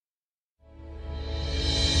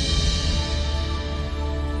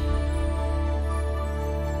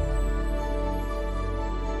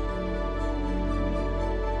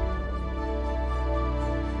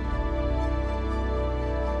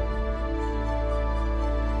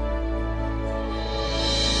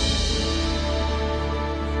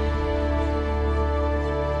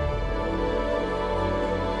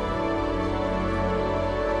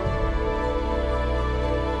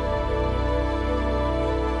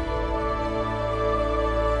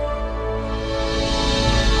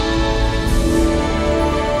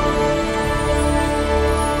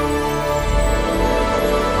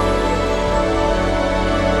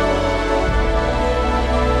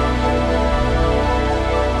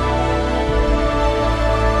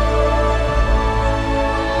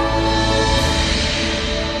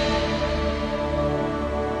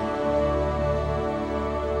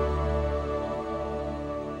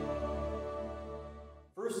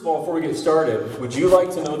First of all, before we get started, would you like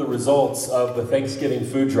to know the results of the Thanksgiving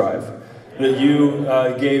food drive that you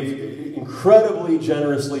gave incredibly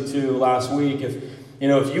generously to last week? If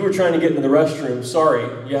you were trying to get into the restroom,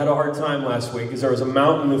 sorry, you had a hard time last week because there was a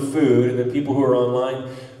mountain of food, and then people who are online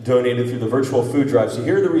donated through the virtual food drive. So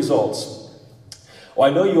here are the results. Well,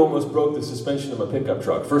 I know you almost broke the suspension of a pickup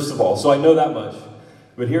truck, first of all, so I know that much.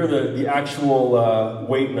 But here are the actual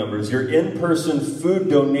weight numbers. Your in-person food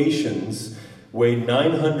donations weighed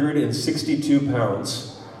 962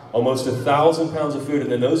 pounds, almost 1,000 pounds of food. And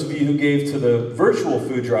then those of you who gave to the virtual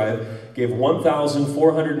food drive gave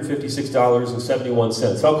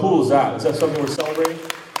 $1,456.71. How cool is that? Is that something we're celebrating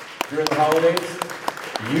during the holidays?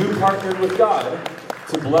 You partnered with God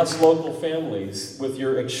to bless local families with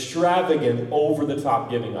your extravagant, over-the-top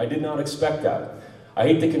giving. I did not expect that. I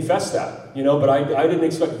hate to confess that, but I didn't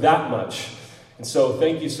expect that much. And so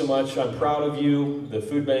thank you so much. I'm proud of you. The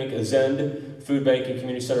food bank, Azend Food Bank and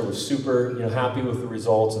Community Center was super happy with the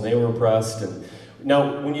results, and they were impressed. And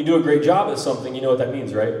now, when you do a great job at something, you know what that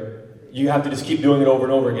means, right? You have to just keep doing it over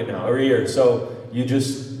and over again now, every year. So you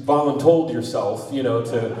just voluntold yourself,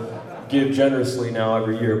 to give generously now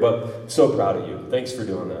every year. But so proud of you. Thanks for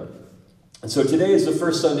doing that. And so today is the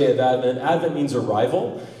first Sunday of Advent. Advent means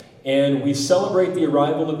arrival. And we celebrate the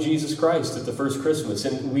arrival of Jesus Christ at the first Christmas.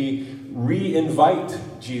 And we re-invite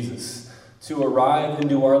Jesus to arrive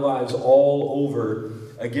into our lives all over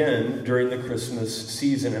again during the Christmas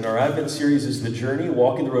season. And our Advent series is The Journey,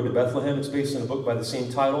 Walking the Road to Bethlehem. It's based on a book by the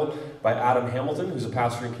same title by Adam Hamilton, who's a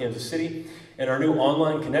pastor in Kansas City. And our new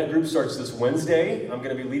online Connect group starts this Wednesday. I'm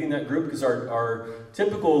going to be leading that group because our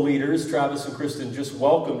typical leaders, Travis and Kristen, just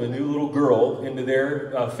welcomed a new little girl into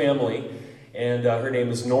their family. And her name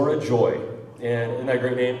is Nora Joy. And isn't that a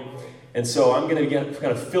great name? And so I'm going to get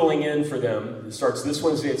kind of filling in for them. It starts this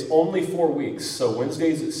Wednesday. It's only 4 weeks. So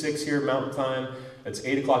Wednesdays at 6 here Mountain Time. It's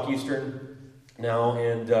 8 o'clock Eastern now.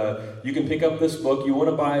 And you can pick up this book. You want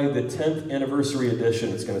to buy the 10th anniversary edition.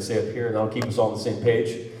 It's going to say up here, and that'll keep us all on the same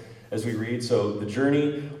page as we read. So The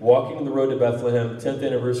Journey, Walking the Road to Bethlehem, 10th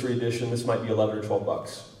anniversary edition. This might be $11 or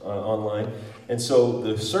 $12 online. And so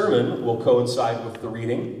the sermon will coincide with the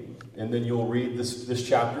reading. And then you'll read this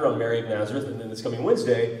chapter on Mary of Nazareth. And then this coming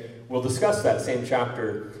Wednesday, we'll discuss that same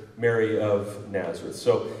chapter, Mary of Nazareth.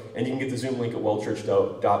 So, and you can get the Zoom link at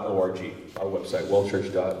wellchurch.org, our website,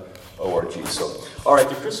 wellchurch.org. So, all right,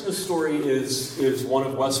 the Christmas story is one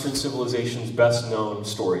of Western civilization's best known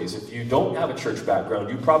stories. If you don't have a church background,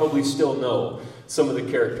 you probably still know some of the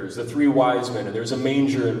characters, the 3 wise men, and there's a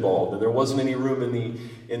manger involved, and there wasn't any room in the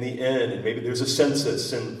inn, and maybe there's a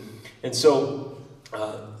census, and so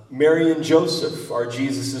Mary and Joseph are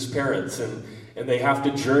Jesus' parents, and they have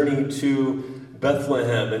to journey to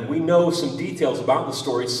Bethlehem. And we know some details about the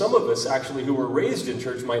story. Some of us, actually, who were raised in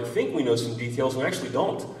church might think we know some details. We actually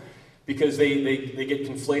don't, because they get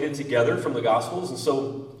conflated together from the Gospels. And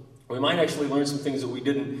so we might actually learn some things that we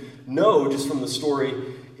didn't know just from the story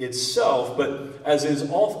itself. But as is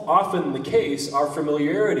often the case, our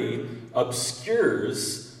familiarity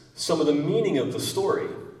obscures some of the meaning of the story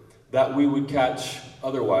that we would catch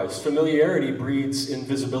otherwise. Familiarity breeds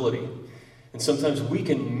invisibility. And sometimes we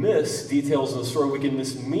can miss details in the story. We can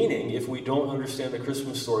miss meaning if we don't understand the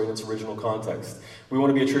Christmas story in its original context. We want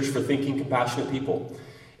to be a church for thinking, compassionate people.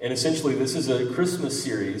 And essentially, this is a Christmas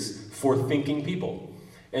series for thinking people.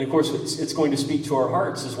 And of course, it's going to speak to our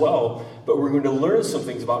hearts as well. But we're going to learn some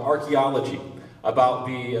things about archaeology, about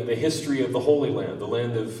the history of the Holy Land, the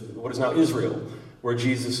land of what is now Israel, where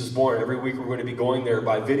Jesus is born. Every week we're going to be going there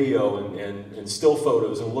by video and still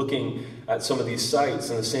photos and looking at some of these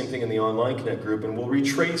sites, and the same thing in the online Connect group. And we'll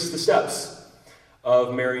retrace the steps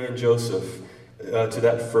of Mary and Joseph to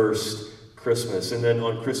that first Christmas. And then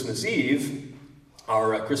on Christmas Eve,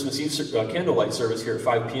 our Christmas Eve candlelight service here at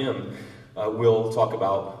 5 p.m., we'll talk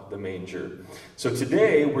about the manger. So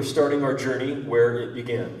today we're starting our journey where it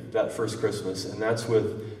began, that first Christmas, and that's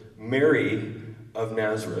with Mary of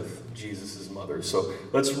Nazareth, Jesus' mother. So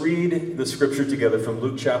let's read the scripture together from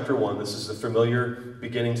Luke chapter 1. This is the familiar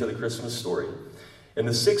beginning to the Christmas story. In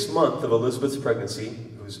the 6th month of Elizabeth's pregnancy,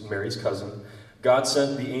 who's Mary's cousin, God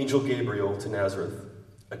sent the angel Gabriel to Nazareth,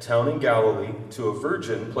 a town in Galilee, to a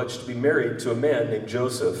virgin pledged to be married to a man named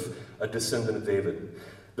Joseph, a descendant of David.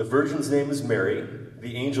 The virgin's name is Mary.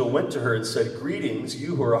 The angel went to her and said, "Greetings,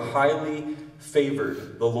 you who are highly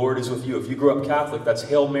favored. The Lord is with you." If you grew up Catholic, that's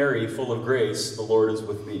Hail Mary, full of grace, the Lord is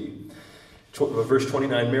with thee. Verse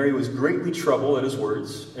 29, Mary was greatly troubled at his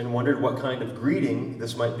words and wondered what kind of greeting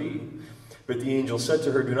this might be. But the angel said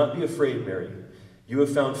to her, "Do not be afraid, Mary. You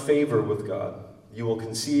have found favor with God. You will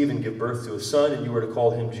conceive and give birth to a son, and you are to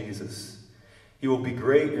call him Jesus. He will be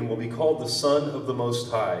great and will be called the Son of the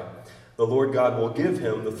Most High. The Lord God will give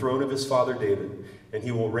him the throne of his father David, and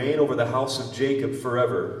he will reign over the house of Jacob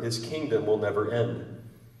forever. His kingdom will never end."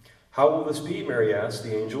 "How will this be?" Mary asked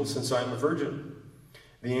the angel, "since I am a virgin?"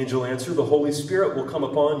 The angel answered, "The Holy Spirit will come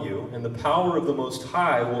upon you, and the power of the Most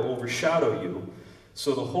High will overshadow you.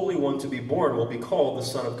 So the Holy One to be born will be called the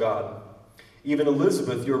Son of God. Even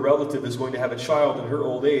Elizabeth, your relative, is going to have a child in her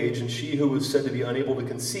old age, and she who was said to be unable to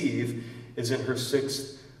conceive is in her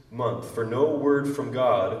 6th month. For no word from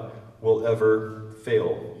God will ever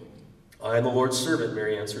fail." "I am the Lord's servant,"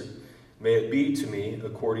 Mary answered. "May it be to me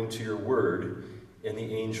according to your word." And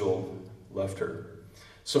the angel left her.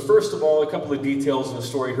 So first of all, a couple of details in the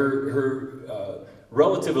story. Her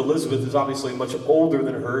relative Elizabeth is obviously much older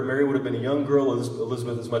than her. Mary would have been a young girl.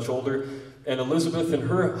 Elizabeth is much older. And Elizabeth and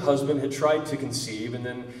her husband had tried to conceive. And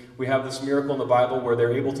then we have this miracle in the Bible where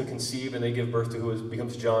they're able to conceive and they give birth to who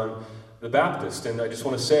becomes John the Baptist. And I just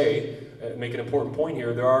want to say, make an important point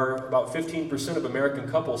here, there are about 15% of American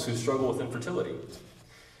couples who struggle with infertility.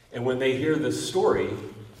 And when they hear this story,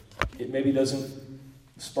 it maybe doesn't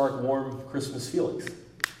spark warm Christmas feelings.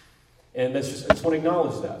 And I just want to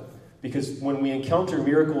acknowledge that. Because when we encounter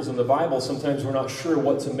miracles in the Bible, sometimes we're not sure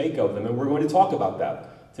what to make of them. And we're going to talk about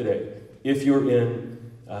that today, if you're in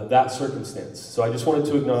that circumstance. So I just wanted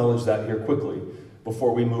to acknowledge that here quickly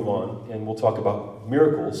before we move on. And we'll talk about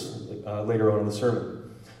miracles later on in the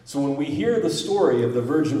sermon. So when we hear the story of the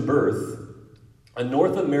virgin birth, a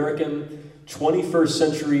North American 21st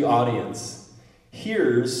century audience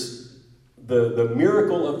hears the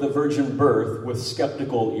miracle of the virgin birth with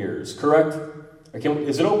skeptical ears, correct?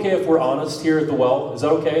 Is it okay if we're honest here at the well? Is that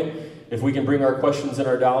okay? If we can bring our questions and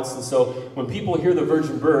our doubts? And so when people hear the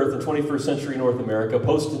virgin birth in 21st century North America,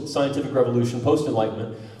 post-scientific revolution,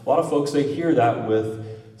 post-enlightenment, a lot of folks, they hear that with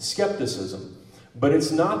skepticism. But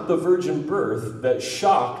it's not the virgin birth that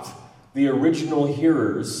shocked the original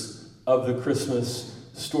hearers of the Christmas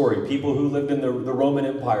story. People who lived in the Roman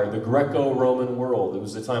Empire, the Greco-Roman world. It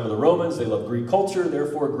was the time of the Romans. They loved Greek culture,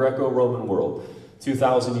 therefore Greco-Roman world,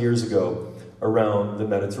 2,000 years ago around the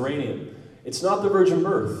Mediterranean. It's not the virgin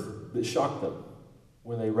birth that shocked them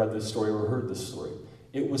when they read this story or heard this story.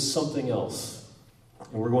 It was something else.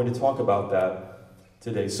 And we're going to talk about that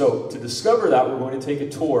today. So to discover that, we're going to take a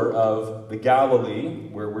tour of the Galilee,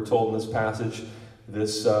 where we're told in this passage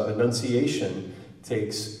this Annunciation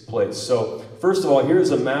takes place. So first of all,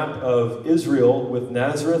 here's a map of Israel with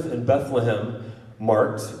Nazareth and Bethlehem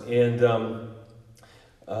marked. And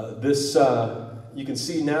you can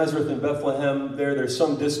see Nazareth and Bethlehem there. There's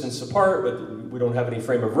some distance apart, but we don't have any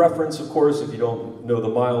frame of reference, of course, if you don't know the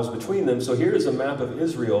miles between them. So here's a map of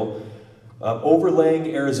Israel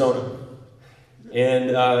overlaying Arizona.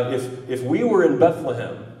 And if we were in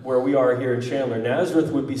Bethlehem, where we are here in Chandler,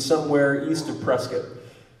 Nazareth would be somewhere east of Prescott.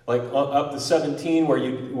 Like up to 17, where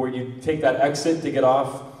you take that exit to get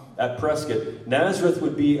off at Prescott. Nazareth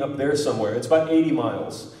would be up there somewhere. It's about 80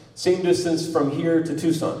 miles. Same distance from here to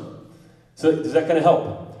Tucson. So does that kind of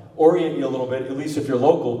help? Orient you a little bit, at least if you're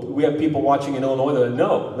local. We have people watching in Illinois that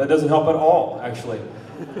no, that doesn't help at all, actually.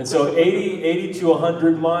 And so 80 to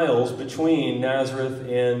 100 miles between Nazareth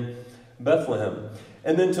and Bethlehem.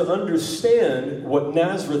 And then to understand what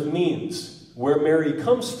Nazareth means, where Mary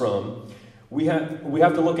comes from, we have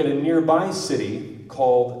to look at a nearby city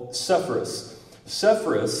called Sepphoris.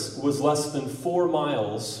 Sepphoris was less than 4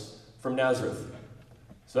 miles from Nazareth.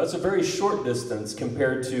 So that's a very short distance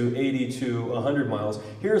compared to 80 to 100 miles.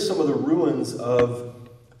 Here are some of the ruins of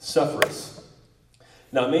Sepphoris.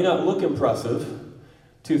 Now, it may not look impressive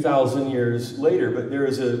 2,000 years later, but there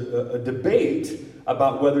is a debate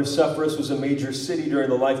about whether Sepphoris was a major city during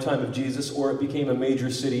the lifetime of Jesus or it became a major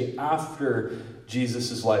city after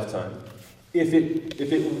Jesus' lifetime. If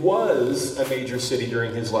it was a major city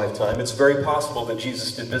during his lifetime, it's very possible that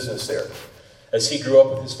Jesus did business there. As he grew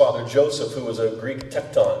up with his father Joseph, who was a Greek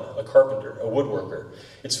tekton, a carpenter, a woodworker.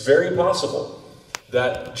 It's very possible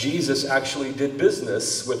that Jesus actually did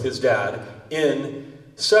business with his dad in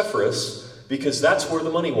Sepphoris because that's where the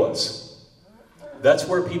money was. That's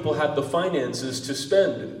where people had the finances to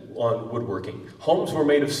spend on woodworking. Homes were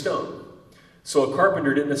made of stone. So a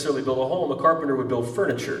carpenter didn't necessarily build a home. A carpenter would build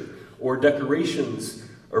furniture or decorations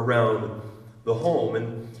around the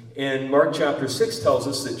home. And Mark chapter 6 tells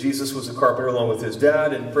us that Jesus was a carpenter along with his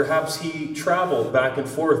dad, and perhaps he traveled back and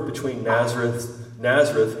forth between Nazareth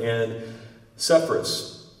and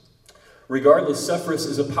Sepphoris. Regardless, Sepphoris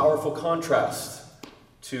is a powerful contrast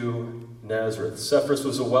to Nazareth. Sepphoris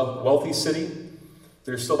was a wealthy city.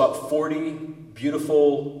 There's still about 40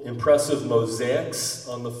 beautiful, impressive mosaics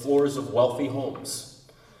on the floors of wealthy homes.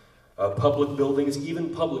 public buildings, even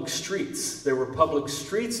public streets. There were public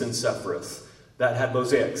streets in Sepphoris that had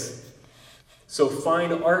mosaics. So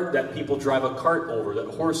fine art that people drive a cart over, that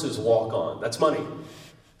horses walk on, that's money.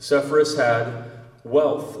 Sepphoris had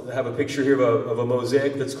wealth. I have a picture here of a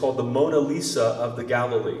mosaic that's called the Mona Lisa of the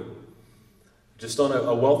Galilee, just on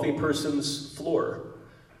a wealthy person's floor.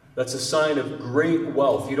 That's a sign of great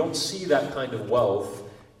wealth. You don't see that kind of wealth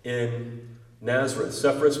in Nazareth.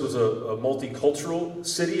 Sepphoris was a multicultural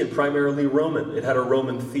city and primarily Roman. It had a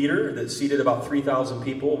Roman theater that seated about 3,000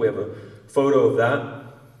 people. We have a photo of that.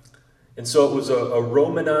 And so it was a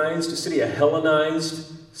Romanized city, a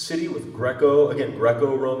Hellenized city with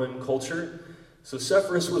Greco-Roman culture. So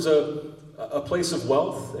Sepphoris was a place of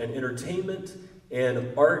wealth and entertainment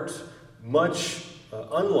and art, much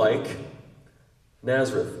unlike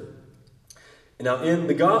Nazareth. Now, in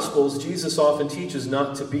the Gospels, Jesus often teaches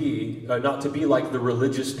not to be like the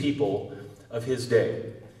religious people of his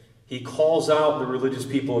day. He calls out the religious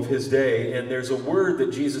people of his day, and there's a word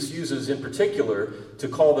that Jesus uses in particular to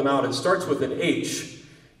call them out. It starts with an H.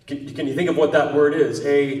 Can you think of what that word is?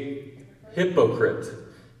 A hypocrite.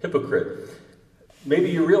 Hypocrite. Maybe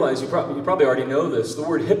you realize, you probably already know this, the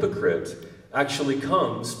word hypocrite actually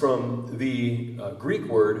comes from the Greek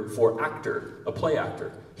word for actor, a play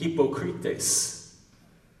actor. Hypokrites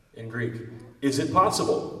in Greek. Is it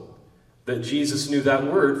possible that Jesus knew that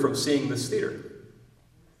word from seeing this theater?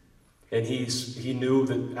 And he knew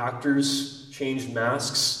that actors changed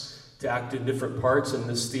masks to act in different parts in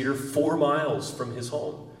this theater 4 miles from his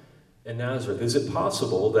home in Nazareth. Is it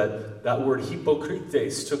possible that that word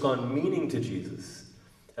hypokrites took on meaning to Jesus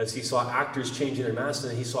as he saw actors changing their masks,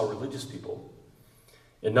 and then he saw religious people?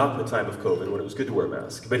 And not in the time of COVID when it was good to wear a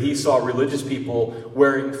mask, but he saw religious people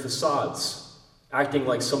wearing facades, acting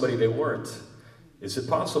like somebody they weren't. Is it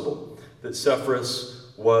possible that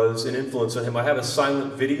Sepphoris was an influence on him? I have a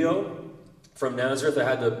silent video from Nazareth. I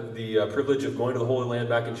had the privilege of going to the Holy Land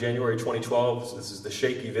back in January 2012. This is the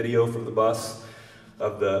shaky video from the bus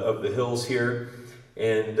of the hills here.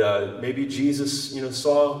 And maybe Jesus,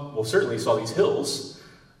 certainly saw these hills.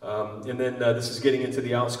 And then this is getting into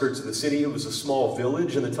the outskirts of the city. It was a small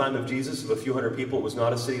village in the time of Jesus of a few hundred people. It was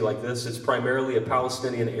not a city like this. It's primarily a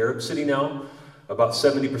Palestinian Arab city now, about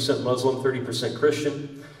 70% Muslim, 30%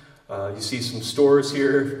 Christian. You see some stores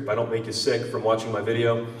here, if I don't make you sick from watching my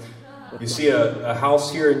video. You see a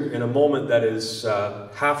house here in a moment that is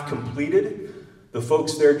half completed. The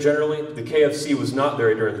folks there generally, the KFC was not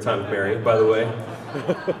there during the time of Mary, by the way.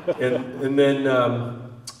 And then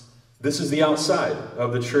this is the outside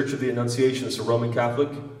of the Church of the Annunciation. It's a Roman Catholic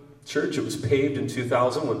church. It was paved in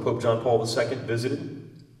 2000 when Pope John Paul II visited.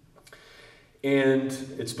 And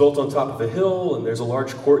it's built on top of a hill, and there's a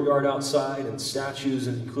large courtyard outside and statues,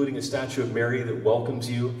 including a statue of Mary that welcomes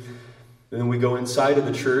you. And then we go inside of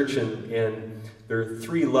the church, and there are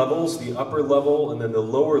 3 levels, the upper level, and then the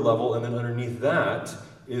lower level, and then underneath that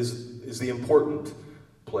is the important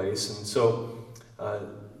place. And so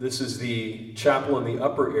this is the chapel in the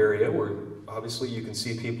upper area where obviously you can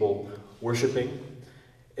see people worshiping.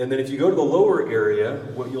 And then if you go to the lower area,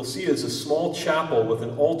 what you'll see is a small chapel with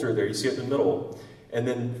an altar there. You see it in the middle. And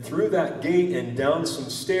then through that gate and down some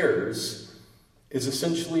stairs is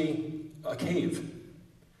essentially a cave.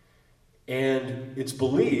 And it's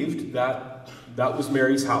believed that that was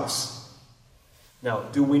Mary's house. Now,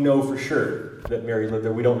 do we know for sure that Mary lived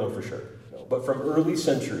there? We don't know for sure. No. But from early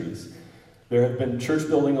centuries, there have been church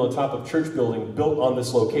building on top of church building built on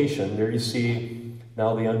this location. There you see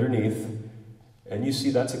now the underneath, and you see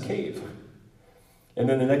that's a cave. And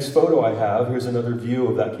then the next photo I have, here's another view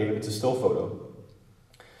of that cave. It's a still photo.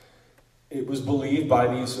 It was believed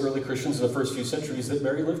by these early Christians in the first few centuries that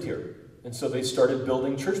Mary lived here. And so they started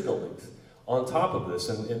building church buildings on top of this.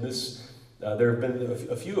 And there have been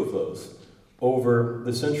a few of those over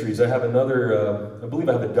the centuries. I have another, I believe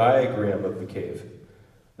I have a diagram of the cave.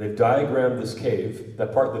 They've diagrammed this cave. The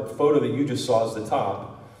photo that you just saw is the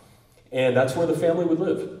top. And that's where the family would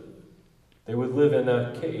live. They would live in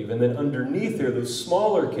that cave. And then underneath there, those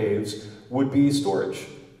smaller caves would be storage.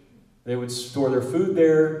 They would store their food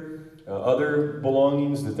there, other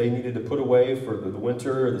belongings that they needed to put away for the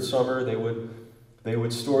winter or the summer. They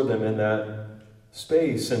would store them in that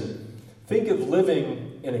space. And think of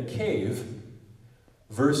living in a cave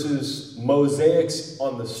versus mosaics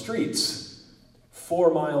on the streets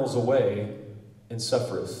 4 miles away in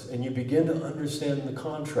Sepphoris. And you begin to understand the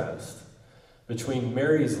contrast between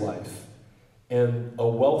Mary's life and a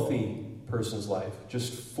wealthy person's life,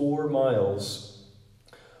 just 4 miles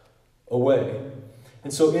away.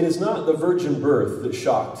 And so it is not the virgin birth that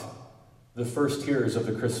shocked the first hearers of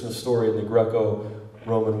the Christmas story in the Greco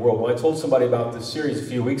Roman world. When I told somebody about this series a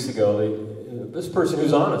few weeks ago, this person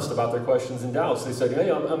who's honest about their questions and doubts, they said,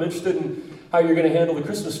 hey, I'm interested in how you're going to handle the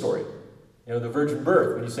Christmas story. The virgin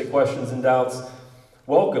birth. When you say questions and doubts,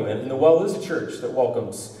 welcome. And the Well is a church that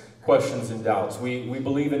welcomes questions and doubts. We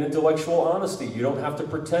believe in intellectual honesty. You don't have to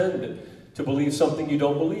pretend to believe something you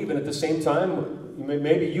don't believe. And at the same time,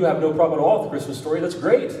 maybe you have no problem at all with the Christmas story. That's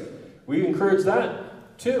great. We encourage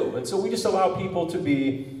that too. And so we just allow people to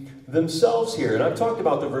be themselves here. And I've talked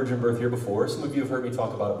about the virgin birth here before. Some of you have heard me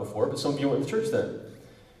talk about it before, but some of you went to church then.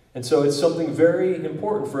 And so it's something very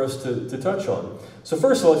important for us to touch on. So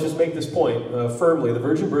first of all, let's just make this point firmly. The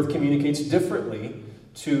virgin birth communicates differently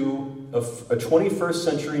to a 21st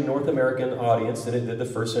century North American audience than it did the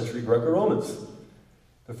first century Greco-Romans,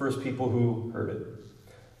 the first people who heard it.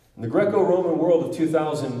 In the Greco-Roman world of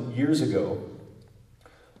 2,000 years ago,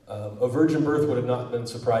 a virgin birth would have not been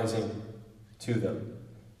surprising to them.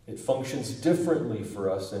 It functions differently for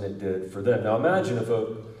us than it did for them. Now imagine if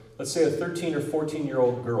let's say a 13 or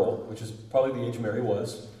 14-year-old girl, which is probably the age Mary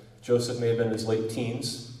was. Joseph may have been in his late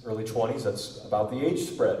teens, early 20s. That's about the age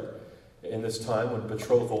spread in this time when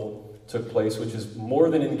betrothal took place, which is more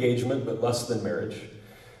than engagement but less than marriage.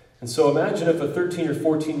 And so imagine if a 13 or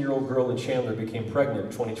 14-year-old girl in Chandler became pregnant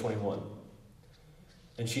in 2021.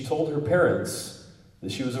 And she told her parents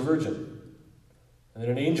that she was a virgin. And that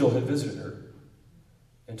an angel had visited her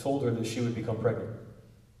and told her that she would become pregnant.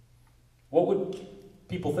 What would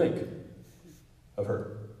people think of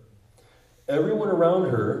her? Everyone around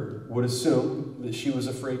her would assume that she was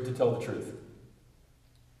afraid to tell the truth.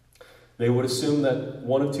 They would assume that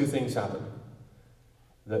one of two things happened.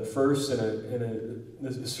 That first,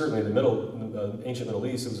 certainly in the ancient Middle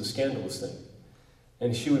East, it was a scandalous thing.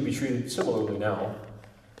 And she would be treated similarly now.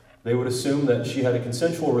 They would assume that she had a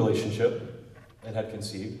consensual relationship and had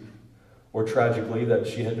conceived, or tragically, that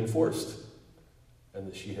she had been forced and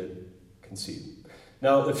that she had conceived.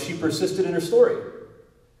 Now, if she persisted in her story,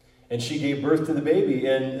 and she gave birth to the baby,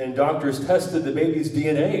 and doctors tested the baby's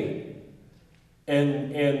DNA,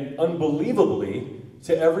 and unbelievably,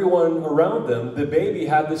 to everyone around them, the baby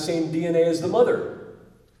had the same DNA as the mother.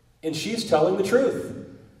 And she's telling the truth.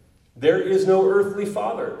 There is no earthly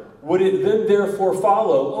father. Would it then therefore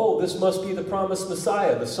follow, oh, this must be the promised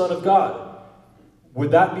Messiah, the Son of God?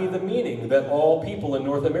 Would that be the meaning that all people in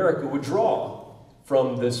North America would draw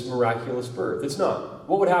from this miraculous birth? It's not.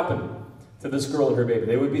 What would happen to this girl and her baby?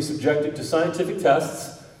 They would be subjected to scientific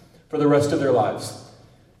tests for the rest of their lives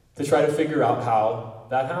to try to figure out how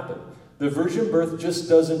that happened. The virgin birth just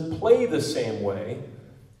doesn't play the same way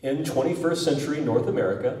in 21st century North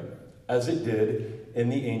America as it did in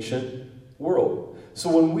the ancient world. So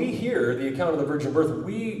when we hear the account of the virgin birth,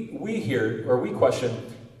 we hear, or we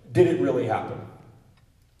question, did it really happen?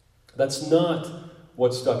 That's not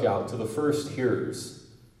what stuck out to the first hearers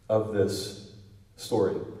of this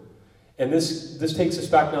story. And this takes us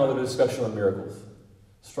back now to the discussion on miracles.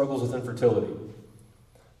 Struggles with infertility.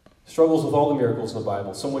 Struggles with all the miracles in the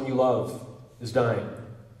Bible. Someone you love is dying,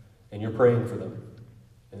 and you're praying for them.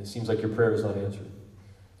 And it seems like your prayer is not answered.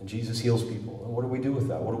 And Jesus heals people. And what do we do with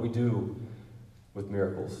that? What do we do with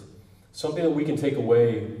miracles? Something that we can take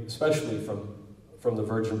away, especially from the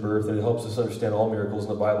virgin birth, and it helps us understand all miracles in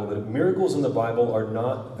the Bible, that miracles in the Bible are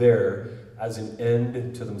not there as an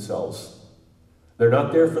end to themselves. They're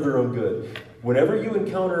not there for their own good. Whenever you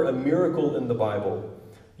encounter a miracle in the Bible,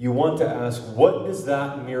 you want to ask, what does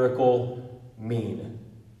that miracle mean?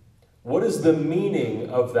 What is the meaning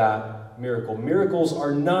of that miracle? Miracles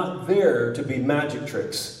are not there to be magic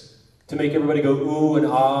tricks, to make everybody go ooh and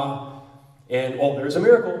ah, and oh, there's a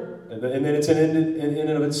miracle. And then it's an end in and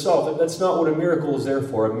of itself. That's not what a miracle is there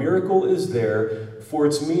for. A miracle is there for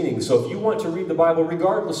its meaning. So if you want to read the Bible,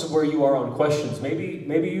 regardless of where you are on questions, maybe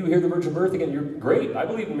you hear the virgin birth again, you're great. I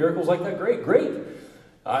believe in miracles like that. Great.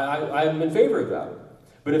 I'm in favor of that.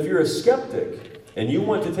 But if you're a skeptic and you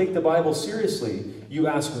want to take the Bible seriously, you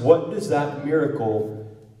ask, what does that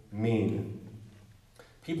miracle mean?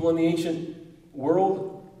 People in the ancient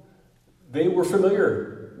world, they were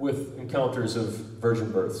familiar with encounters of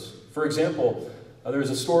virgin births. For example, there's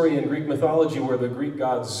a story in Greek mythology where the Greek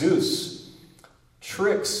god Zeus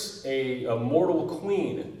tricks a mortal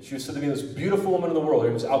queen. She was said to be the most beautiful woman in the world. Her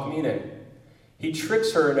name was Alcmene. He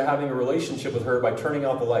tricks her into having a relationship with her by turning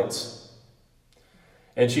out the lights.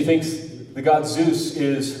 And she thinks the god Zeus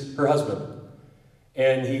is her husband.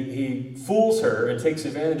 And he fools her and takes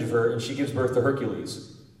advantage of her, and she gives birth to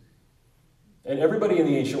Hercules. And everybody in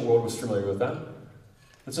the ancient world was familiar with that.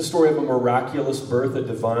 It's a story of a miraculous birth, a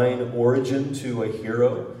divine origin to a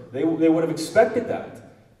hero. They would have expected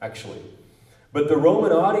that, actually. But the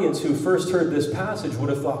Roman audience who first heard this passage would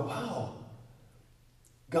have thought, wow,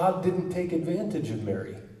 God didn't take advantage of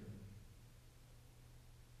Mary.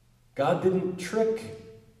 God didn't trick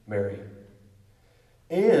Mary.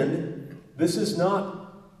 And this is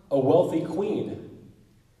not a wealthy queen.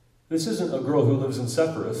 This isn't a girl who lives in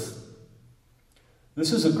Cyprus.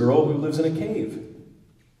 This is a girl who lives in a cave.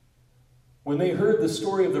 When they heard the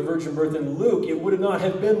story of the virgin birth in Luke, it would not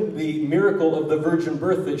have been the miracle of the virgin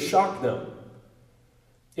birth that shocked them.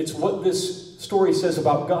 It's what this story says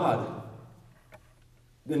about God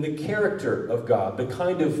and the character of God, the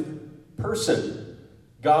kind of person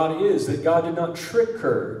God is, that God did not trick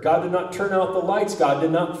her. God did not turn out the lights. God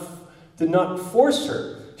did not force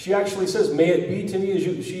her. She actually says, "May it be to me as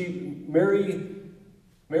you."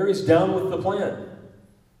 Mary's down with the plan.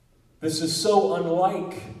 This is so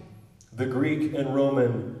unlike the Greek and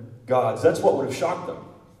Roman gods. That's what would have shocked them.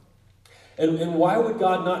 And why would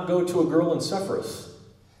God not go to a girl in Cyprus?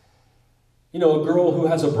 A girl who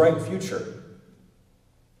has a bright future.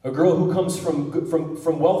 A girl who comes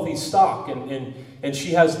from wealthy stock, and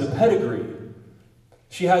she has the pedigree.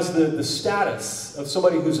 She has the status of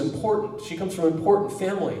somebody who's important. She comes from an important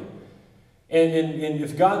family. And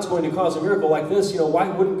if God's going to cause a miracle like this, why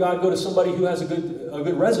wouldn't God go to somebody who has a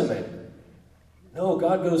good resume? No,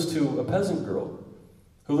 God goes to a peasant girl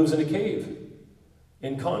who lives in a cave.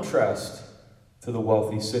 In contrast to the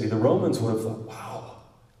wealthy city, the Romans would have thought, wow,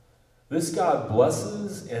 this God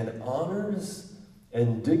blesses and honors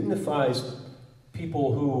and dignifies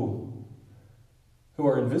people who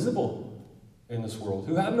are invisible in this world,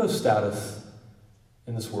 who have no status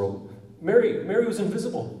in this world. Mary was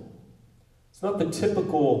invisible. It's not the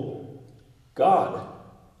typical God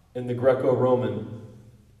in the Greco-Roman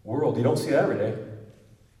world. You don't see that every day.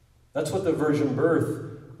 That's what the virgin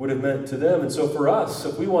birth would have meant to them. And so for us,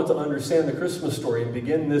 if we want to understand the Christmas story and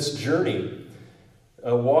begin this journey,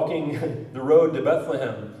 walking the road to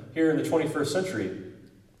Bethlehem here in the 21st century,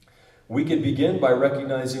 we could begin by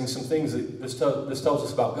recognizing some things that this tells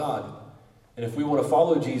us about God. And if we want to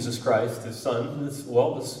follow Jesus Christ, his son, this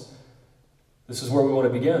is where we want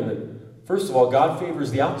to begin. That first of all, God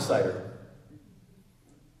favors the outsider.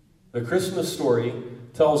 The Christmas story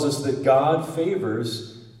tells us that God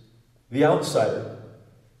favors the outsider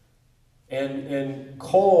and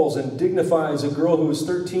calls and dignifies a girl who was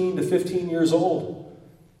 13 to 15 years old,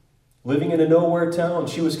 living in a nowhere town.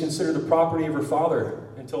 She was considered the property of her father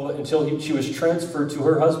until she was transferred to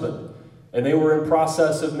her husband. And they were in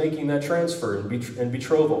process of making that transfer and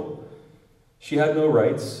betrothal. She had no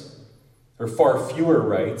rights, or far fewer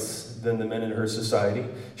rights than the men in her society.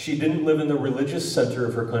 She didn't live in the religious center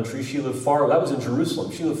of her country. She lived that was in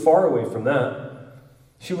Jerusalem. She lived far away from that.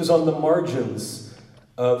 She was on the margins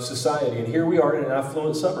of society. And here we are in an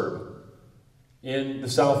affluent suburb in the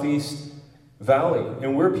Southeast Valley.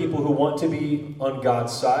 And we're people who want to be on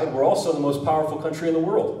God's side. We're also the most powerful country in the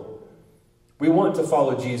world. We want to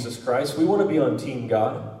follow Jesus Christ. We want to be on Team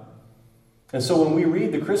God. And so when we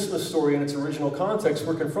read the Christmas story in its original context,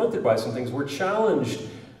 we're confronted by some things. We're challenged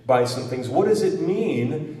by some things. What does it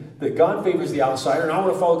mean that God favors the outsider and I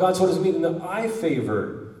want to follow God? So what does it mean that I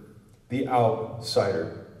favor the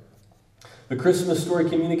outsider? The Christmas story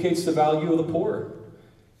communicates the value of the poor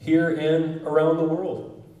here and around the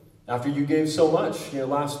world. After you gave so much,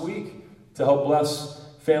 last week to help bless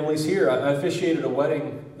families here. I officiated a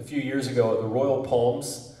wedding a few years ago at the Royal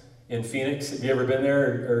Palms in Phoenix. Have you ever been there,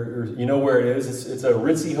 or you know where it is? It's a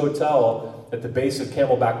ritzy hotel at the base of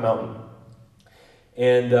Camelback Mountain.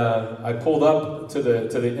 And I pulled up to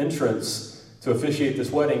the entrance to officiate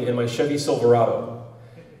this wedding in my Chevy Silverado,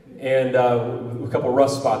 and a couple of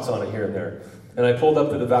rust spots on it here and there. And I pulled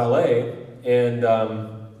up to the valet, and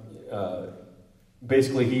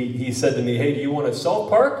basically he said to me, "Hey, do you want to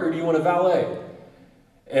self-park or do you want to valet?"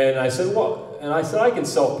 And I said, "Well," and I said, "I can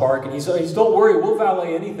self-park." And he said, "Don't worry, we'll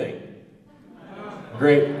valet anything."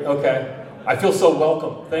 Great, okay. I feel so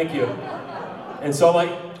welcome, thank you. And so I'm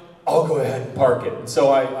like, I'll go ahead and park it. And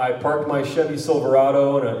so I parked my Chevy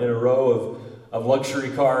Silverado in a row of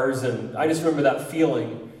luxury cars, and I just remember that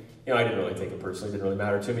feeling. I didn't really take it personally, it didn't really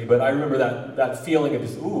matter to me, but I remember that feeling of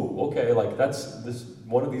just, ooh, okay, like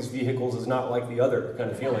one of these vehicles is not like the other kind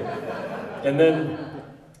of feeling. And then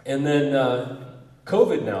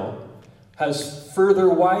COVID now has further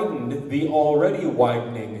widened the already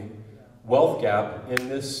widening wealth gap in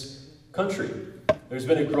this country. There's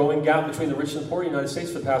been a growing gap between the rich and the poor in the United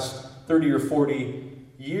States for the past 30 or 40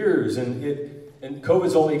 years, and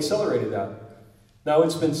COVID's only accelerated that. Now,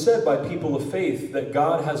 it's been said by people of faith that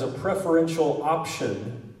God has a preferential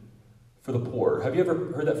option for the poor. Have you ever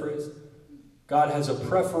heard that phrase? God has a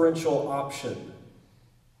preferential option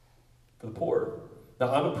for the poor.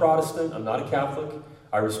 Now, I'm a Protestant. I'm not a Catholic.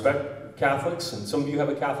 I respect Catholics, and some of you have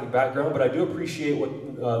a Catholic background, but I do appreciate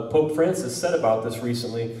what Pope Francis said about this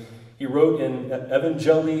recently. He wrote in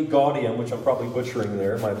Evangelii Gaudium, which I'm probably butchering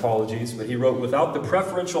there, my apologies, but he wrote, "Without the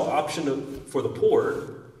preferential option for the poor,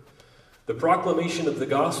 the proclamation of the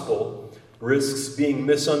gospel risks being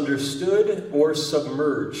misunderstood or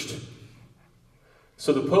submerged."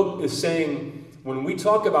 So the Pope is saying, when we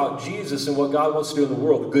talk about Jesus and what God wants to do in the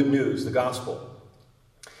world, the good news, the gospel,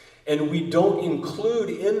 and we don't include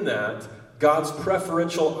in that God's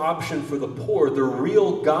preferential option for the poor, the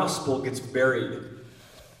real gospel gets buried.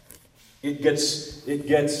 It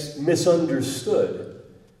gets misunderstood,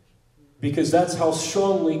 because that's how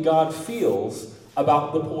strongly God feels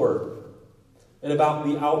about the poor and about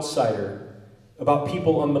the outsider, about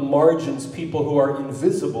people on the margins, people who are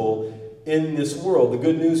invisible in this world. The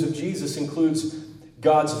good news of Jesus includes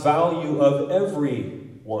God's value of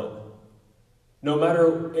everyone. No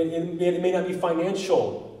matter, it may not be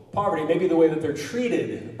financial poverty, it may be the way that they're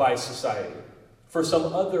treated by society for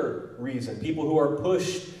some other reason. People who are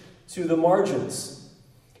pushed to the margins.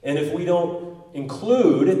 And if we don't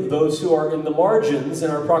include those who are in the margins in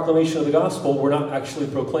our proclamation of the gospel, we're not actually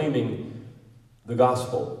proclaiming the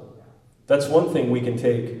gospel. That's one thing we can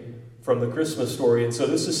take from the Christmas story. And so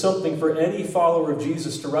this is something for any follower of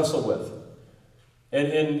Jesus to wrestle with.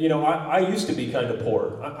 And you know, I used to be kind of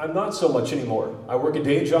poor. I'm not so much anymore. I work a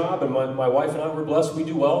day job, and my wife and I were blessed. We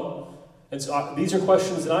do well. And so these are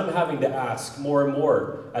questions that I'm having to ask more and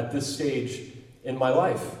more at this stage in my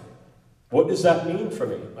life. What does that mean for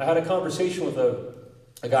me? I had a conversation with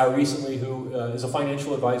a guy recently who is a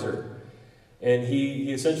financial advisor. And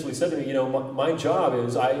he essentially said to me, you know, my job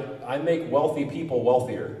is I make wealthy people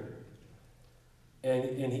wealthier.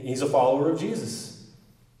 And he's a follower of Jesus.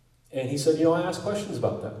 And he said, you know, I ask questions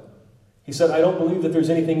about that. He said, I don't believe that there's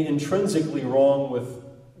anything intrinsically wrong with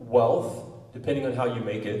wealth, depending on how you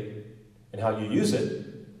make it and how you use it.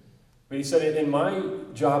 But he said, in my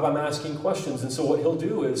job, I'm asking questions. And so what he'll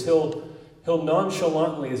do is he'll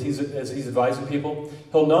nonchalantly, as he's advising people,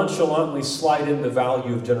 he'll nonchalantly slide in the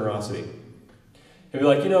value of generosity. He'll be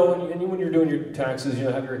like, you know, when you're doing your taxes, you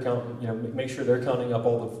know, have your accountant, you know, make sure they're counting up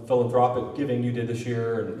all the philanthropic giving you did this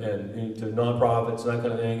year and to nonprofits and that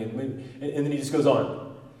kind of thing. And then he just goes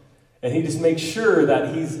on. And he just makes sure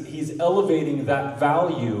that he's elevating that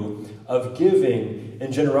value of giving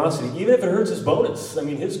and generosity, even if it hurts his bonus. I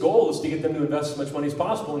mean, his goal is to get them to invest as much money as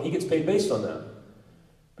possible, and he gets paid based on that.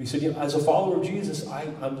 But he said, you know, as a follower of Jesus,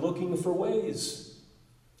 I'm looking for ways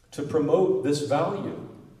to promote this value,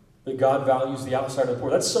 that God values the outsider and the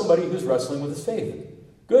poor. That's somebody who's wrestling with his faith.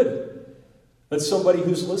 Good. That's somebody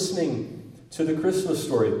who's listening to the Christmas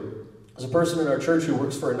story. There's a person in our church who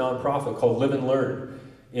works for a nonprofit called Live and Learn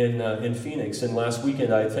in Phoenix. And last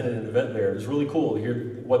weekend I attended an event there. It was really cool to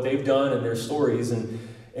hear what they've done and their stories. And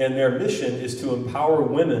their mission is to empower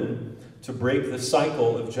women to break the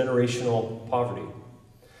cycle of generational poverty.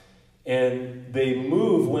 And they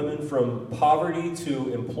move women from poverty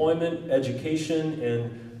to employment, education,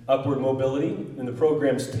 and upward mobility. And the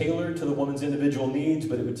program's tailored to the woman's individual needs,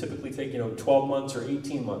 but it would typically take 12 months or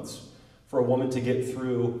 18 months for a woman to get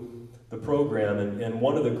through the program. And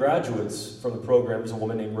one of the graduates from the program is a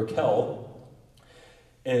woman named Raquel.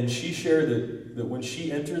 And she shared that when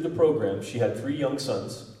she entered the program, she had 3 young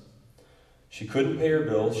sons. She couldn't pay her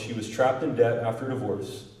bills. She was trapped in debt after a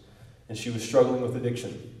divorce. And she was struggling with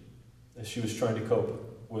addiction as she was trying to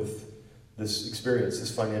cope with this experience,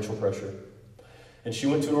 this financial pressure. And she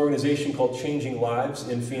went to an organization called Changing Lives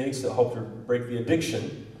in Phoenix that helped her break the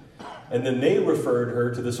addiction. And then they referred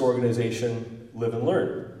her to this organization, Live and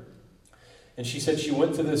Learn. And she said she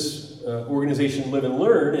went to this organization, Live and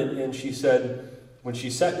Learn, and she said when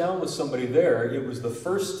she sat down with somebody there, it was the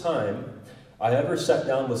first time I ever sat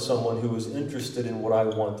down with someone who was interested in what I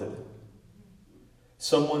wanted.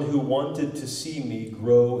 Someone who wanted to see me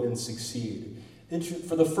grow and succeed.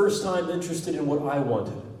 For the first time, interested in what I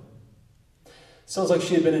wanted. Sounds like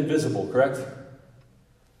she had been invisible, correct?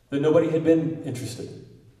 That nobody had been interested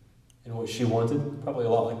in what she wanted. Probably a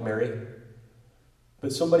lot like Mary.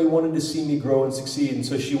 But somebody wanted to see me grow and succeed. And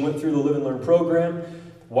so she went through the Live and Learn program.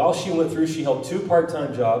 While she went through, she held 2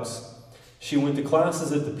 part-time jobs. She went to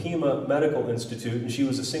classes at the Pima Medical Institute, and she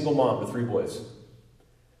was a single mom with 3 boys.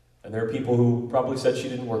 And there are people who probably said she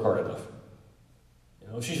didn't work hard enough.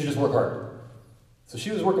 She should just work hard. So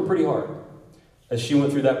she was working pretty hard as she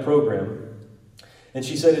went through that program. And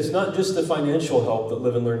she said, it's not just the financial help that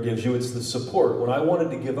Live and Learn gives you, it's the support. When I wanted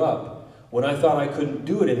to give up, when I thought I couldn't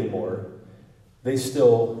do it anymore, they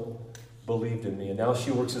still believed in me. And now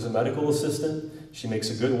she works as a medical assistant. She makes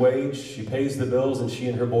a good wage. She pays the bills, and she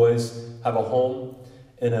and her boys have a home.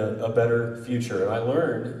 in a better future. And I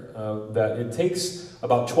learned that it takes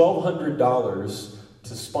about $1,200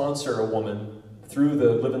 to sponsor a woman through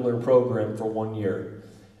the Live and Learn program for 1 year.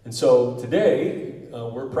 And so today,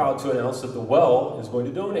 we're proud to announce that the Well is going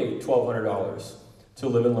to donate $1,200 to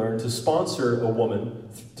Live and Learn to sponsor a woman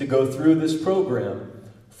to go through this program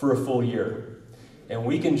for a full year. And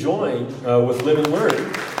we can join with Live and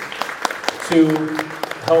Learn to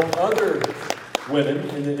help other women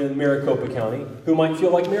in Maricopa County who might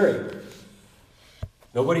feel like Mary.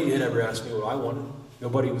 Nobody had ever asked me what I wanted.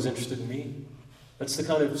 Nobody was interested in me. That's the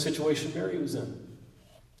kind of situation Mary was in.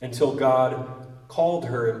 Until God called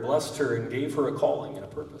her and blessed her and gave her a calling and a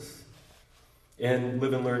purpose. And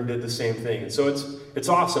Live and Learn did the same thing. And so it's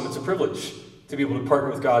awesome. It's a privilege to be able to partner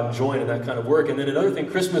with God and join in that kind of work. And then another thing,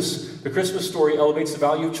 the Christmas story elevates the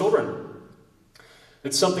value of children.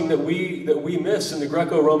 It's something that we miss in the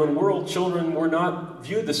Greco-Roman world. Children were not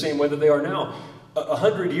viewed the same way that they are now.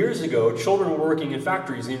 100 years ago, children were working in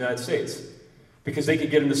factories in the United States because they could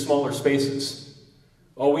get into smaller spaces.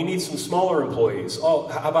 Oh, we need some smaller employees. Oh,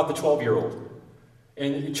 how about the 12-year-old?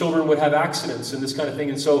 And children would have accidents and this kind of thing.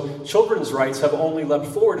 And so children's rights have only leapt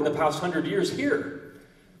forward in the past 100 years here.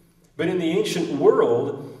 But in the ancient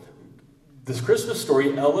world, this Christmas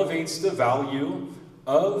story elevates the value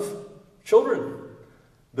of children.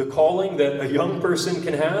 The calling that a young person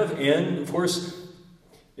can have. And, of course,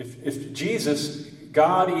 if Jesus,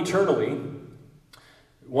 God eternally,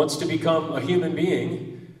 wants to become a human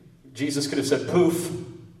being, Jesus could have said, poof,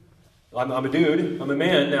 I'm a dude, I'm a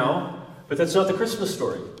man now. But that's not the Christmas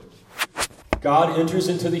story. God enters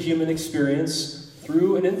into the human experience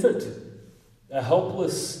through an infant, a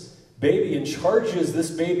helpless baby, and charges this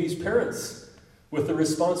baby's parents with the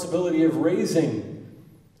responsibility of raising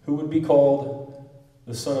who would be called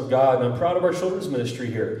the Son of God. And I'm proud of our children's ministry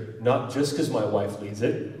here, not just because my wife leads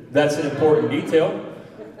it. That's an important detail,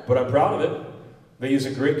 but I'm proud of it. They use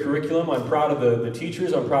a great curriculum. I'm proud of the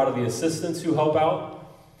teachers. I'm proud of the assistants who help out.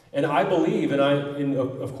 And I believe, and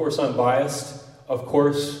of course I'm biased, of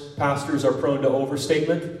course pastors are prone to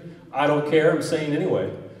overstatement. I don't care, I'm saying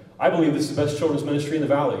anyway. I believe this is the best children's ministry in the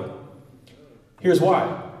valley. Here's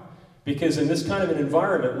why. Because in this kind of an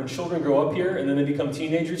environment, when children grow up here and then they become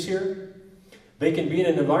teenagers here, they can be in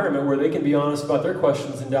an environment where they can be honest about their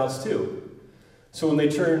questions and doubts too. So when they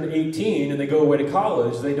turn 18 and they go away to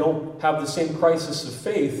college, they don't have the same crisis of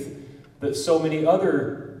faith that so many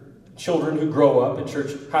other children who grow up in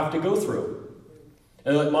church have to go through.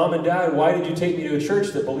 And like, Mom and Dad, why did you take me to a church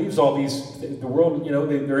that believes all these, the world,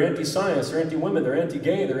 they're anti-science, they're anti-women, they're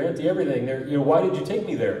anti-gay, they're anti-everything. Why did you take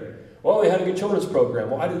me there? Well, they had a good children's program.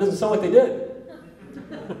 Well, it doesn't sound like they did.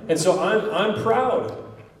 And so I'm proud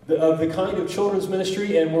of the kind of children's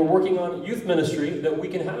ministry, and we're working on youth ministry that we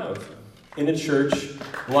can have in a church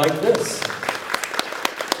like this.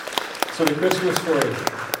 So the Christmas story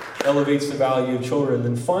elevates the value of children. And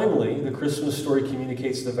then finally, the Christmas story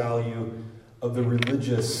communicates the value of the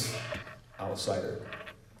religious outsider.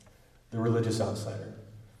 The religious outsider.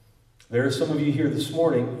 There are some of you here this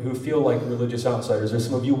morning who feel like religious outsiders. There's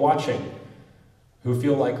some of you watching who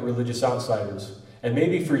feel like religious outsiders. And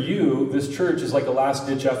maybe for you, this church is like a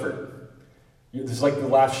last-ditch effort. It's like the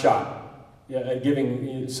last shot.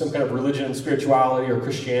 Giving some kind of religion and spirituality or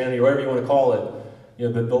Christianity or whatever you want to call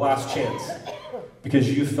it, the last chance.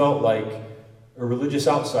 Because you felt like a religious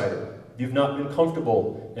outsider. You've not been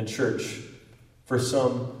comfortable in church for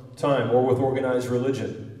some time or with organized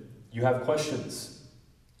religion. You have questions.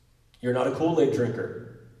 You're not a Kool-Aid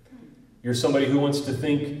drinker. You're somebody who wants to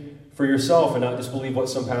think for yourself and not just believe what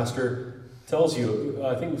some pastor tells you.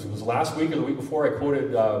 I think it was last week or the week before I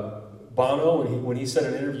quoted Bono when he said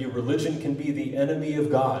in an interview, religion can be the enemy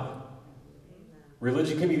of God.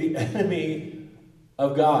 Religion can be the enemy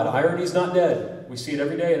of God. Irony's not dead. We see it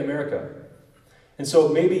every day in America. And so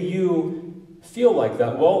maybe you feel like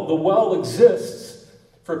that. Well, the well exists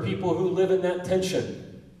for people who live in that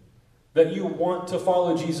tension. That you want to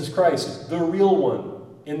follow Jesus Christ, the real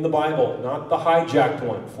one in the Bible, not the hijacked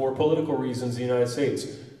one for political reasons in the United States,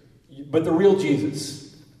 but the real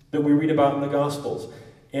Jesus that we read about in the Gospels.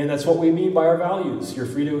 And that's what we mean by our values. You're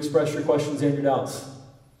free to express your questions and your doubts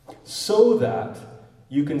so that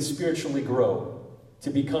you can spiritually grow to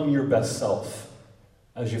become your best self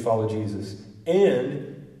as you follow Jesus.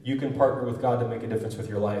 And you can partner with God to make a difference with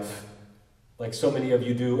your life, like so many of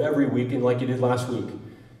you do every week and like you did last week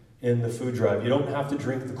in the food drive. You don't have to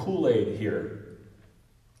drink the Kool-Aid here.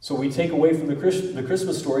 So we take away from the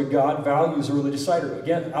Christmas story, God values a religious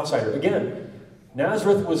outsider. Again,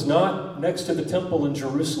 Nazareth was not next to the temple in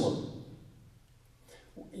Jerusalem.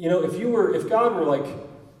 If God were like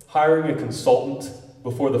hiring a consultant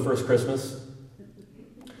before the first Christmas,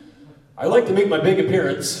 I like to make my big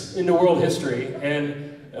appearance into world history,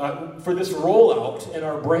 and for this rollout and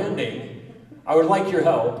our branding, I would like your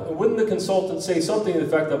help. And wouldn't the consultant say something to the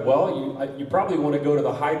effect of, well, you probably want to go to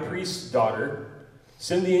the high priest's daughter,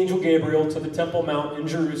 send the angel Gabriel to the Temple Mount in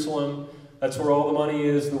Jerusalem, that's where all the money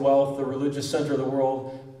is, the wealth, the religious center of the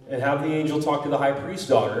world, and have the angel talk to the high priest's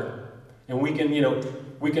daughter, and we can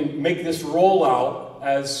make this rollout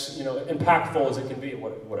as impactful as it can be.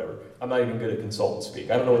 Whatever. I'm not even good at consultant speak.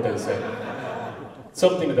 I don't know what they say.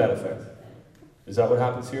 Something to that effect. Is that what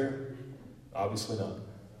happens here? Obviously not.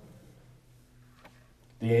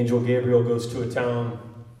 The angel Gabriel goes to a town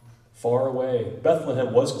far away.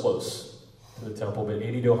 Bethlehem was close to the temple, but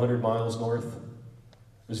 80 to 100 miles north.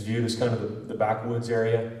 It was viewed as kind of the backwoods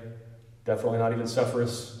area. Definitely not even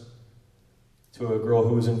Sepphoris. To a girl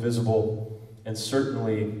who was invisible, and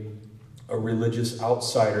certainly a religious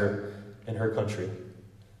outsider in her country.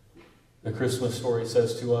 The Christmas story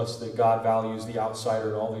says to us that God values the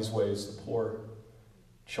outsider in all these ways: the poor,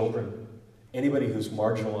 children, anybody who's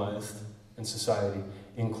marginalized in society,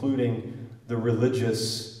 including the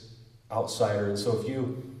religious outsider. And so if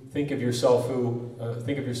you think of yourself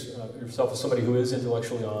yourself as somebody who is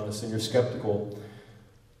intellectually honest and you're skeptical,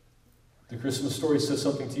 the Christmas story says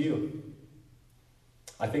something to you.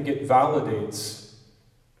 I think it validates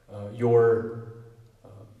your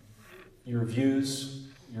views,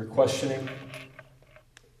 your questioning,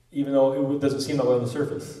 even though it doesn't seem that way on the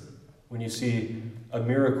surface when you see a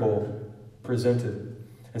miracle presented.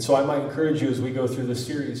 And so I might encourage you as we go through this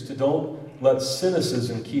series to don't let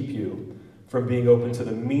cynicism keep you from being open to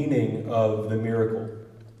the meaning of the miracle.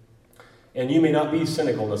 And you may not be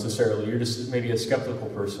cynical necessarily, you're just maybe a skeptical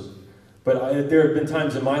person. But there have been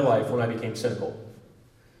times in my life when I became cynical.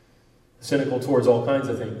 Cynical towards all kinds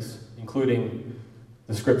of things, including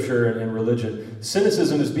the scripture and religion.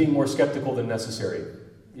 Cynicism is being more skeptical than necessary.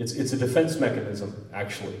 It's a defense mechanism,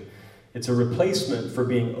 actually. It's a replacement for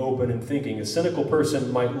being open and thinking. A cynical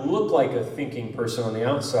person might look like a thinking person on the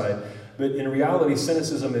outside, but in reality,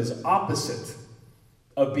 cynicism is opposite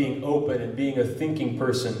of being open and being a thinking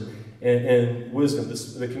person and wisdom.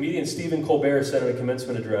 The comedian Stephen Colbert said in a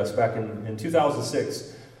commencement address back in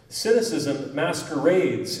 2006, cynicism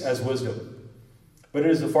masquerades as wisdom, but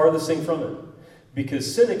it is the farthest thing from it,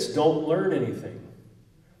 because cynics don't learn anything.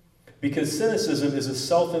 Because cynicism is a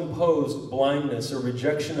self-imposed blindness or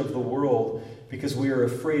rejection of the world because we are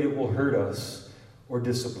afraid it will hurt us or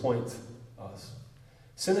disappoint us.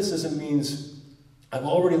 Cynicism means, I've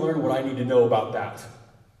already learned what I need to know about that.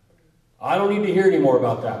 I don't need to hear any more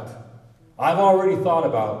about that. I've already thought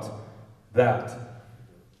about that.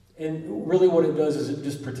 And really what it does is it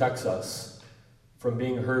just protects us from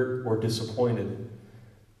being hurt or disappointed.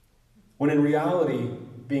 When in reality,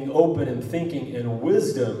 being open and thinking and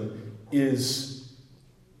wisdom is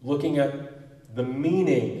looking at the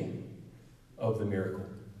meaning of the miracle.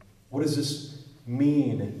 What does this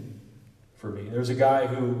mean for me? There's a guy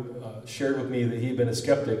who shared with me that he'd been a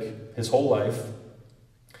skeptic his whole life,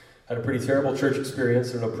 had a pretty terrible church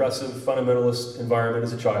experience in an oppressive fundamentalist environment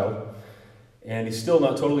as a child, and he's still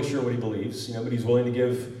not totally sure what he believes, but he's willing to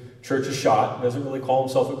give church a shot. Doesn't really call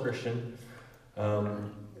himself a Christian,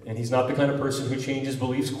 and he's not the kind of person who changes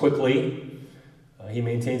beliefs quickly. He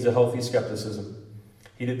maintains a healthy skepticism.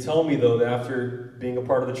 He did tell me, though, that after being a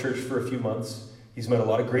part of the church for a few months, he's met a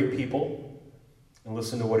lot of great people, and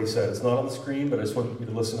listen to what he said. It's not on the screen, but I just want you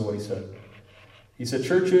to listen to what he said. He said,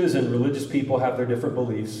 churches and religious people have their different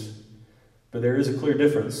beliefs, but there is a clear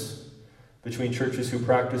difference between churches who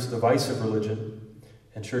practice divisive religion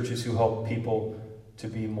and churches who help people to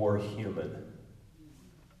be more human.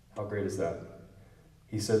 How great is that?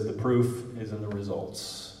 He said, the proof is in the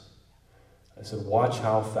results. I said, watch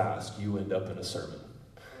how fast you end up in a sermon.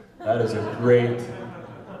 That is a great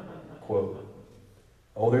quote.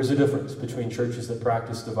 Oh, there's a difference between churches that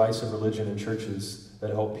practice divisive religion and churches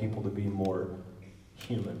that help people to be more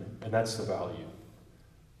human. And that's the value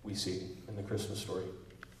we see in the Christmas story.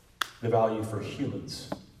 The value for humans,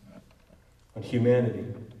 on humanity,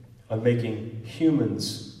 on making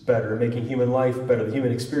humans better, making human life better, the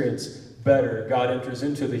human experience better. God enters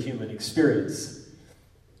into the human experience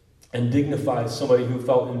and dignifies somebody who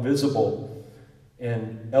felt invisible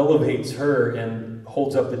and elevates her and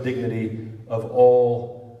holds up the dignity of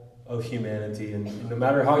all of humanity. And no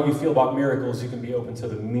matter how you feel about miracles, you can be open to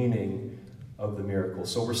the meaning of the miracle.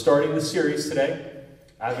 So we're starting this series today.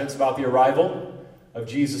 Advent's about the arrival of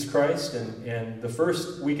Jesus Christ, and the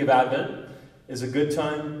first week of Advent is a good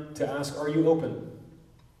time to ask, are you open?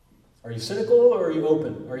 Are you cynical or are you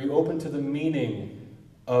open? Are you open to the meaning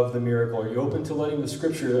of the miracle? Are you open to letting the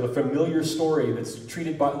scripture, a familiar story that's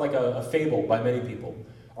treated like a fable by many people,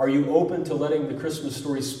 Are you open to letting the Christmas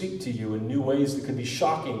story speak to you in new ways that could be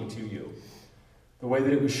shocking to you? The way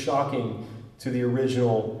that it was shocking to the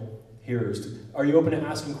original hearers. Are you open to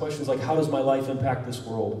asking questions like, how does my life impact this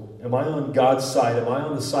world? Am I on God's side? Am I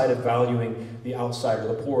on the side of valuing the outsider,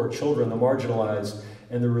 the poor, children, the marginalized,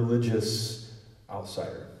 and the religious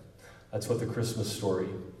outsider? That's what the Christmas story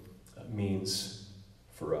means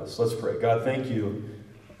for us. Let's pray. God, thank you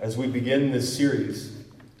as we begin this series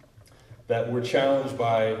that we're challenged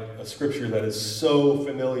by a scripture that is so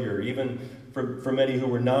familiar, even for many who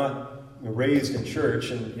were not raised in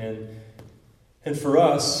church, and for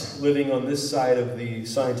us, living on this side of the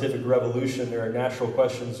scientific revolution, there are natural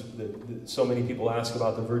questions that so many people ask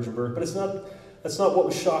about the virgin birth, but that's not what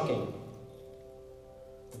was shocking.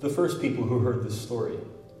 The first people who heard this story,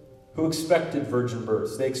 who expected virgin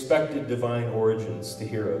births, they expected divine origins to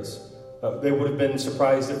heroes. They would have been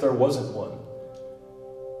surprised if there wasn't one.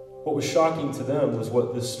 What was shocking to them was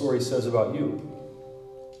what this story says about you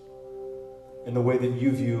and the way that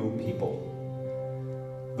you view people,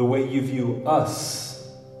 the way you view us.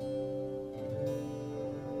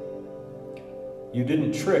 You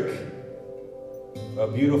didn't trick a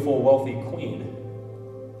beautiful, wealthy queen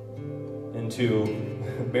into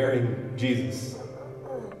marrying Jesus.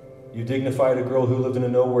 You dignified a girl who lived in a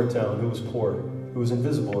nowhere town, who was poor, who was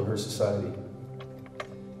invisible in her society.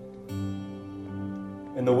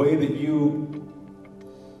 And the way that you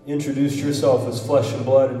introduced yourself as flesh and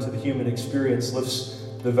blood into the human experience lifts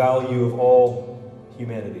the value of all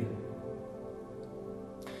humanity.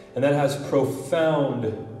 And that has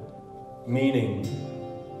profound meaning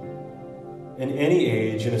in any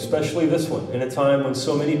age, and especially this one, in a time when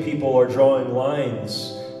so many people are drawing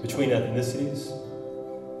lines between ethnicities,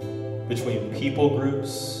 between people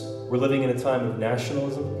groups. We're living in a time of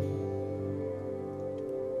nationalism.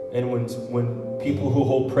 And when people who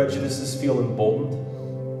hold prejudices feel emboldened,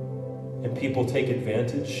 and people take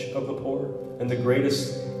advantage of the poor, and the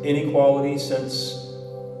greatest inequality since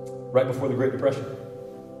right before the Great Depression.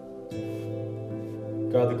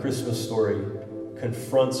 God, the Christmas story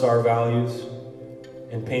confronts our values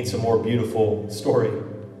and paints a more beautiful story,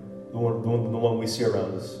 the one we see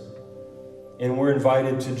around us. And we're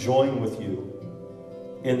invited to join with you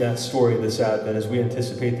in that story this Advent as we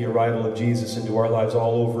anticipate the arrival of Jesus into our lives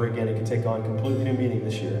all over again. It can take on completely new meaning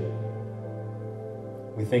this year.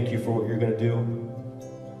 We thank you for what you're going to do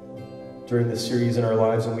during this series in our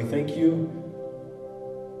lives, and we thank you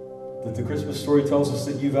that the Christmas story tells us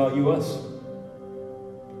that you value us.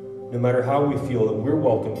 No matter how we feel, that we're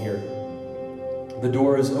welcome here. The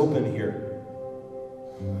door is open here.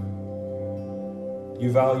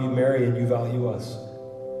 You value Mary and you value us.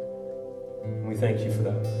 And we thank you for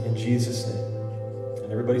that. In Jesus' name.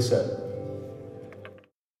 And everybody said,